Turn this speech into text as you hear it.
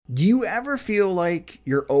Do you ever feel like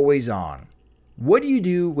you're always on? What do you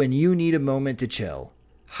do when you need a moment to chill?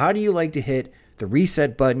 How do you like to hit the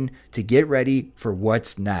reset button to get ready for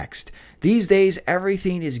what's next? These days,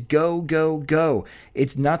 everything is go, go, go.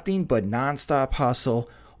 It's nothing but nonstop hustle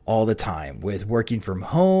all the time, with working from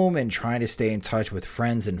home and trying to stay in touch with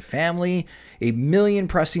friends and family, a million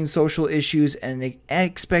pressing social issues, and an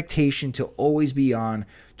expectation to always be on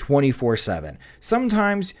 24/7.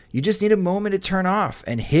 Sometimes you just need a moment to turn off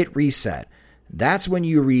and hit reset. That's when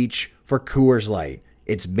you reach for Coors Light.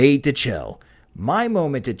 It's made to chill. My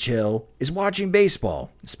moment to chill is watching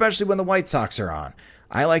baseball, especially when the White Sox are on.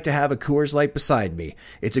 I like to have a Coors Light beside me.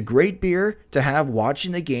 It's a great beer to have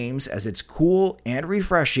watching the games, as it's cool and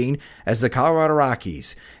refreshing as the Colorado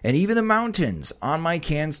Rockies. And even the mountains on my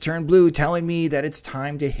cans turn blue, telling me that it's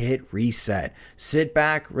time to hit reset. Sit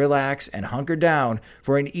back, relax, and hunker down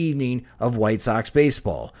for an evening of White Sox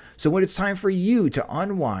baseball. So when it's time for you to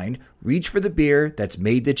unwind, reach for the beer that's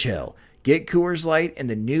made to chill. Get Coors Light in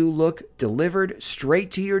the new look delivered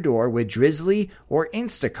straight to your door with Drizzly or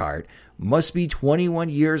Instacart. Must be 21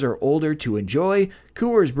 years or older to enjoy.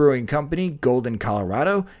 Coors Brewing Company, Golden,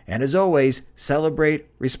 Colorado. And as always, celebrate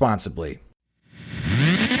responsibly.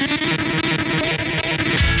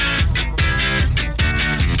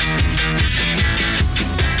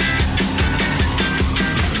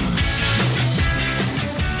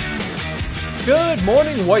 Good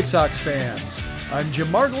morning, White Sox fans. I'm Jim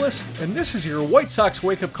Margulis, and this is your White Sox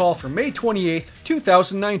wake-up call for May 28th,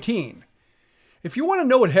 2019. If you want to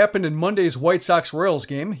know what happened in Monday's White Sox-Royals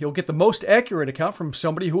game, you'll get the most accurate account from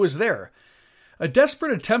somebody who was there. A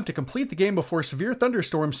desperate attempt to complete the game before severe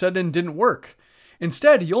thunderstorms set in didn't work.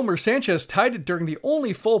 Instead, Yolmer Sanchez tied it during the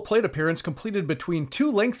only full plate appearance completed between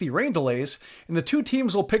two lengthy rain delays, and the two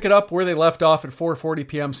teams will pick it up where they left off at 4:40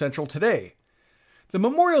 p.m. Central today. The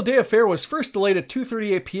Memorial Day affair was first delayed at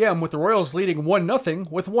 2:38 p.m. with the Royals leading 1-0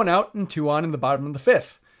 with 1 out and 2 on in the bottom of the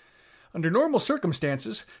fifth. Under normal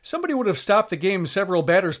circumstances, somebody would have stopped the game several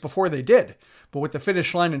batters before they did, but with the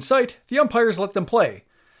finish line in sight, the umpires let them play.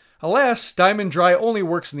 Alas, Diamond Dry only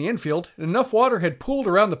works in the infield, and enough water had pooled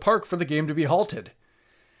around the park for the game to be halted.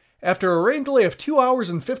 After a rain delay of 2 hours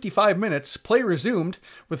and 55 minutes, play resumed,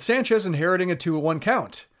 with Sanchez inheriting a 2-1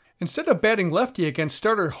 count. Instead of batting lefty against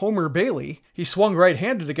starter Homer Bailey, he swung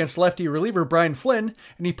right-handed against lefty reliever Brian Flynn,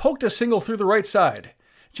 and he poked a single through the right side.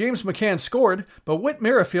 James McCann scored, but Whit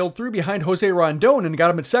Merrifield threw behind Jose Rondon and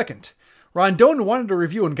got him at second. Rondon wanted a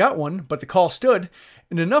review and got one, but the call stood,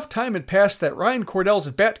 and enough time had passed that Ryan Cordell's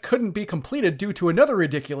at-bat couldn't be completed due to another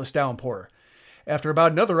ridiculous downpour. After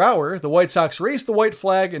about another hour, the White Sox raised the white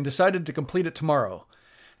flag and decided to complete it tomorrow.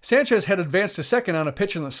 Sanchez had advanced to second on a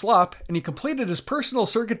pitch in the slop, and he completed his personal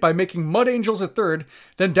circuit by making mud angels at third,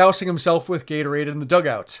 then dousing himself with Gatorade in the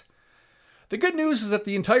dugout. The good news is that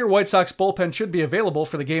the entire White Sox bullpen should be available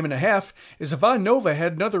for the game and a half, as Ivan Nova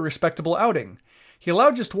had another respectable outing. He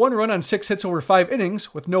allowed just 1 run on 6 hits over 5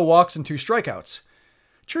 innings, with no walks and 2 strikeouts.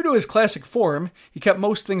 True to his classic form, he kept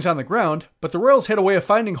most things on the ground, but the Royals had a way of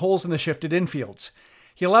finding holes in the shifted infields.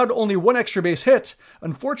 He allowed only 1 extra base hit.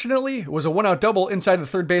 Unfortunately, it was a 1-out double inside the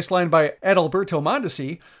third baseline by Adalberto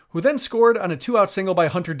Mondesi, who then scored on a 2-out single by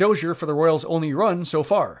Hunter Dozier for the Royals' only run so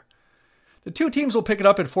far. The two teams will pick it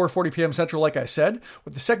up at 4:40 p.m. Central, like I said,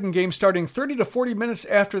 with the second game starting 30 to 40 minutes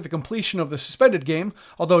after the completion of the suspended game,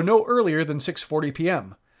 although no earlier than 6:40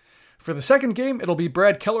 p.m. For the second game, it'll be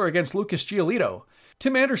Brad Keller against Lucas Giolito.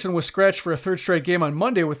 Tim Anderson was scratched for a third straight game on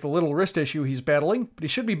Monday with the little wrist issue he's battling, but he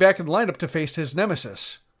should be back in the lineup to face his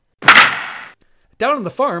nemesis. Down on the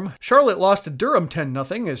farm, Charlotte lost to Durham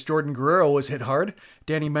 10-0 as Jordan Guerrero was hit hard,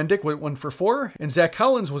 Danny Mendick went 1 for 4, and Zach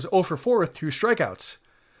Collins was 0 for 4 with 2 strikeouts.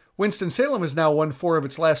 Winston-Salem has now won 4 of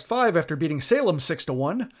its last 5 after beating Salem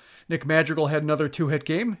 6-1. Nick Madrigal had another 2-hit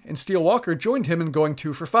game, and Steele Walker joined him in going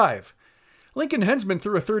 2 for 5. Lincoln Hensman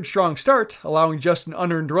threw a third strong start, allowing just an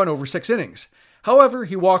unearned run over 6 innings. However,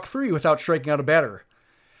 he walked 3 without striking out a batter.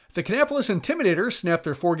 The Kannapolis Intimidators snapped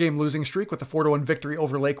their 4-game losing streak with a 4-1 victory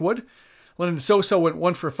over Lakewood. Lennon Sosa went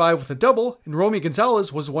 1 for 5 with a double, and Romy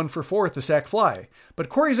Gonzalez was 1 for 4 with the sac fly. But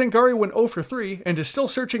Corey Zangari went 0 for 3 and is still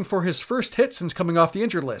searching for his first hit since coming off the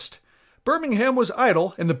injured list. Birmingham was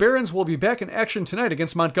idle, and the Barons will be back in action tonight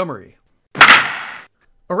against Montgomery.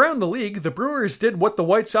 Around the league, the Brewers did what the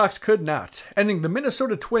White Sox could not, ending the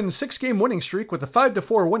Minnesota Twins' 6-game winning streak with a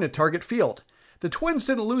 5-4 win at Target Field. The Twins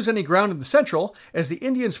didn't lose any ground in the Central, as the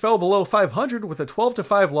Indians fell below 500 with a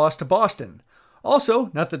 12-5 loss to Boston. Also,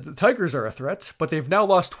 not that the Tigers are a threat, but they've now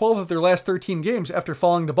lost 12 of their last 13 games after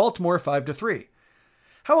falling to Baltimore 5-3.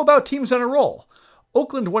 How about teams on a roll?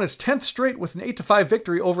 Oakland won its 10th straight with an 8-5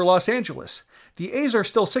 victory over Los Angeles. The A's are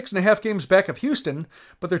still 6.5 games back of Houston,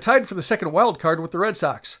 but they're tied for the second wild card with the Red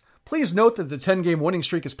Sox. Please note that the 10-game winning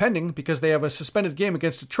streak is pending because they have a suspended game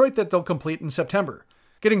against Detroit that they'll complete in September.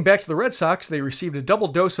 Getting back to the Red Sox, they received a double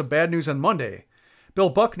dose of bad news on Monday. Bill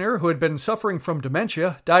Buckner, who had been suffering from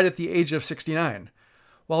dementia, died at the age of 69.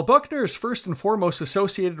 While Buckner is first and foremost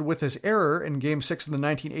associated with his error in Game 6 of the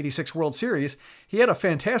 1986 World Series, he had a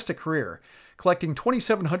fantastic career, collecting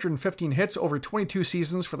 2,715 hits over 22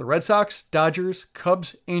 seasons for the Red Sox, Dodgers,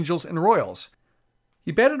 Cubs, Angels, and Royals.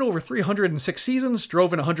 He batted over 306 seasons,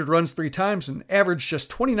 drove in 100 runs 3 times, and averaged just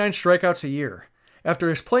 29 strikeouts a year. After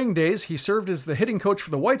his playing days, he served as the hitting coach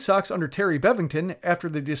for the White Sox under Terry Bevington after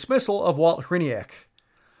the dismissal of Walt Hriniak.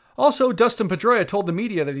 Also, Dustin Pedroia told the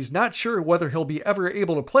media that he's not sure whether he'll be ever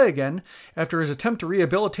able to play again after his attempt to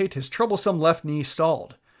rehabilitate his troublesome left knee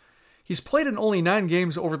stalled. He's played in only 9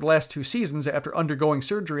 games over the last 2 seasons after undergoing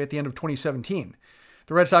surgery at the end of 2017.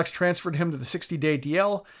 The Red Sox transferred him to the 60-day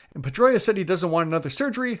DL, and Pedroia said he doesn't want another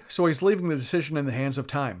surgery, so he's leaving the decision in the hands of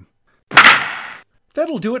time.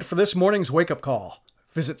 That'll do it for this morning's wake-up call.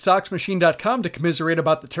 Visit SoxMachine.com to commiserate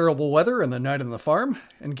about the terrible weather and the night on the farm,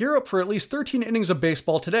 and gear up for at least 13 innings of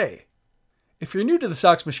baseball today. If you're new to the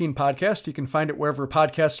Sox Machine podcast, you can find it wherever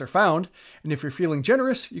podcasts are found, and if you're feeling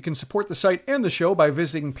generous, you can support the site and the show by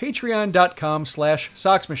visiting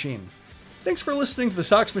patreon.com/SoxMachine. Thanks for listening to the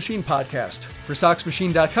Sox Machine podcast. For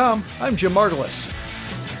SoxMachine.com, I'm Jim Margulis.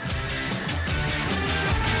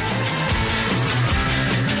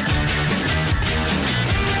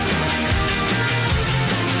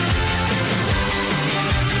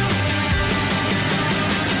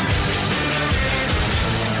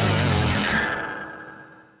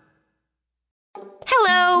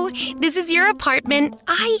 This is your apartment.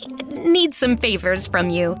 I need some favors from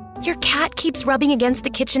you. Your cat keeps rubbing against the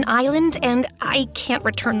kitchen island, and I can't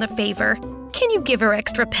return the favor. Can you give her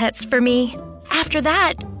extra pets for me? After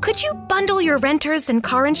that, could you bundle your renters and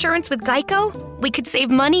car insurance with Geico? We could save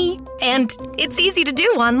money, and it's easy to do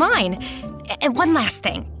online. And one last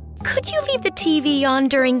thing. Could you leave the TV on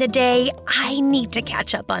during the day? I need to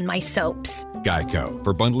catch up on my soaps. Geico.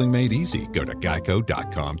 For bundling made easy, go to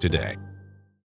geico.com today.